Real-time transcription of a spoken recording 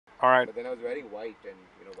All right. But then I was wearing white,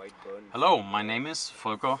 and white burns. Hello, my name is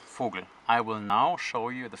Volker Vogel. I will now show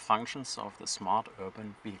you the functions of the smart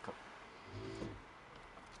urban vehicle.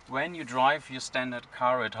 When you drive your standard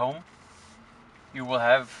car at home, you will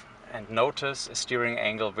have and notice a steering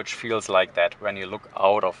angle which feels like that when you look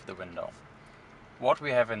out of the window. What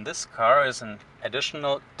we have in this car is an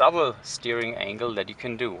additional double steering angle that you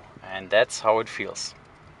can do, and that's how it feels.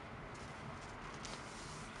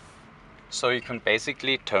 So you can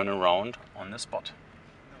basically turn around on the spot.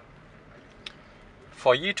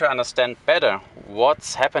 For you to understand better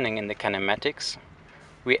what's happening in the kinematics,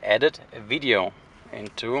 we added a video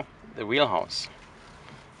into the wheelhouse.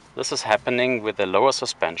 This is happening with the lower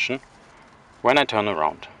suspension when I turn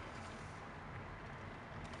around.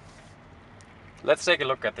 Let's take a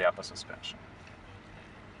look at the upper suspension.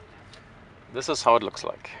 This is how it looks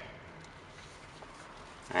like.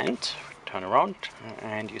 And turn around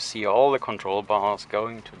and you see all the control bars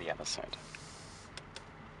going to the other side.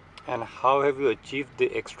 And how have you achieved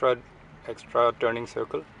the extra turning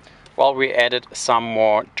circle? Well, we added some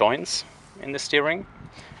more joints in the steering,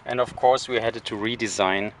 and of course we had to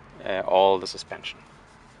redesign all the suspension.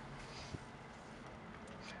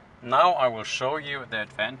 Now I will show you the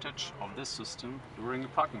advantage of this system during a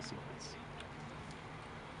parking sequence.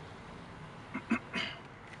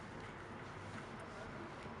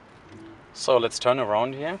 So let's turn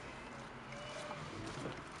around here.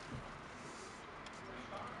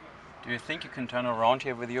 Do you think you can turn around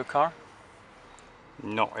here with your car?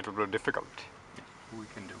 No, it will be difficult. Yeah, we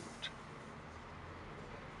can do it.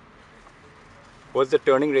 What's the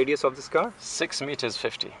turning radius of this car? 6 meters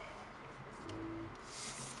 50.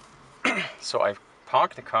 So I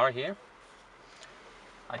park the car here.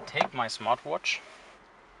 I take my smartwatch.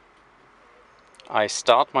 I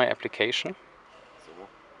start my application.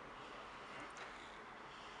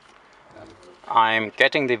 I'm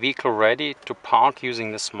getting the vehicle ready to park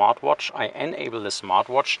using the smartwatch. I enable the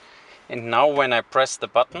smartwatch, and now when I press the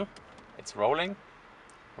button, it's rolling.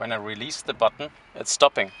 When I release the button, it's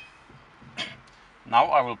stopping. Now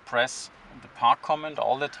I will press the park command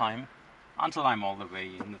all the time until I'm all the way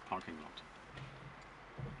in the parking lot.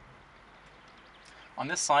 On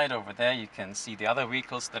this side over there you can see the other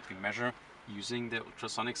vehicles that we measure using the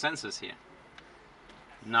ultrasonic sensors here.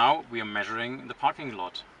 Now we are measuring the parking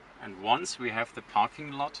lot. And once we have the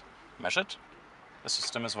parking lot measured, the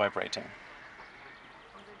system is vibrating.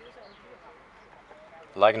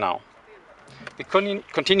 Like now. We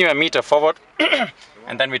continue a meter forward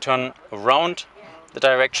and then we turn around the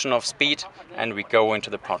direction of speed and we go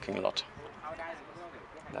into the parking lot.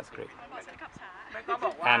 That's great.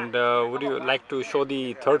 And would you like to show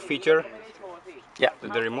the third feature? Yeah.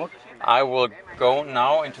 The remote? I will go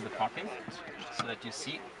now into the parking so that you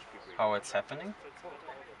see how it's happening.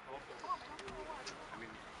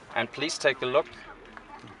 And please take a look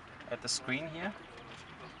at the screen here.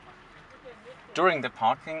 During the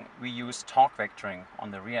parking, we use torque vectoring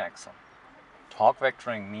on the rear axle. Torque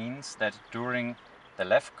vectoring means that during the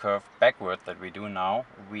left curve backward that we do now,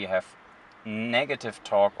 we have negative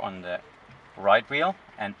torque on the right wheel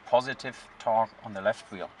and positive torque on the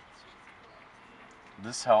left wheel.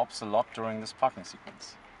 This helps a lot during this parking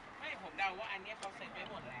sequence.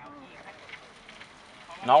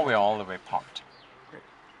 Now we are all the way parked.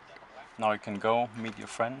 Now you can go meet your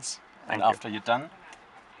friends, and after you're done,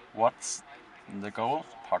 what's the goal?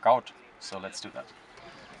 Park out. So let's do that.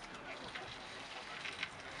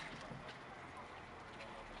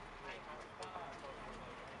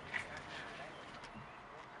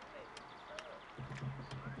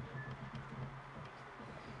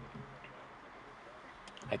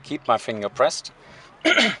 I keep my finger pressed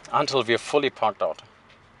until we're fully parked out.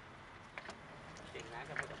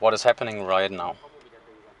 What is happening right now?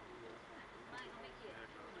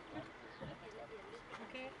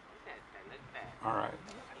 All right.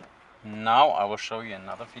 Now I will show you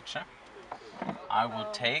another feature. I will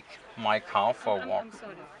take my car for a walk.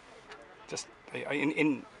 Just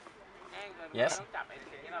in. Yes?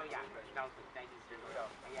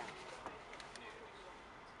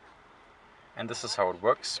 And this is how it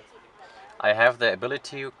works. I have the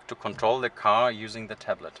ability to control the car using the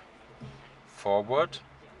tablet. Forward,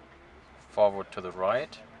 forward to the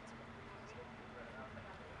right,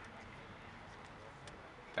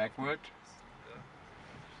 backward,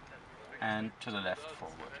 and to the left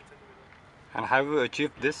forward. And have you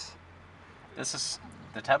achieved this?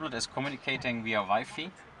 The tablet is communicating via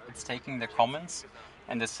Wi-Fi. It's taking the commands,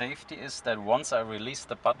 and the safety is that once I release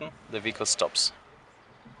the button, the vehicle stops.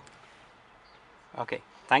 Okay,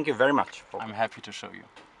 thank you very much. I'm happy to show you.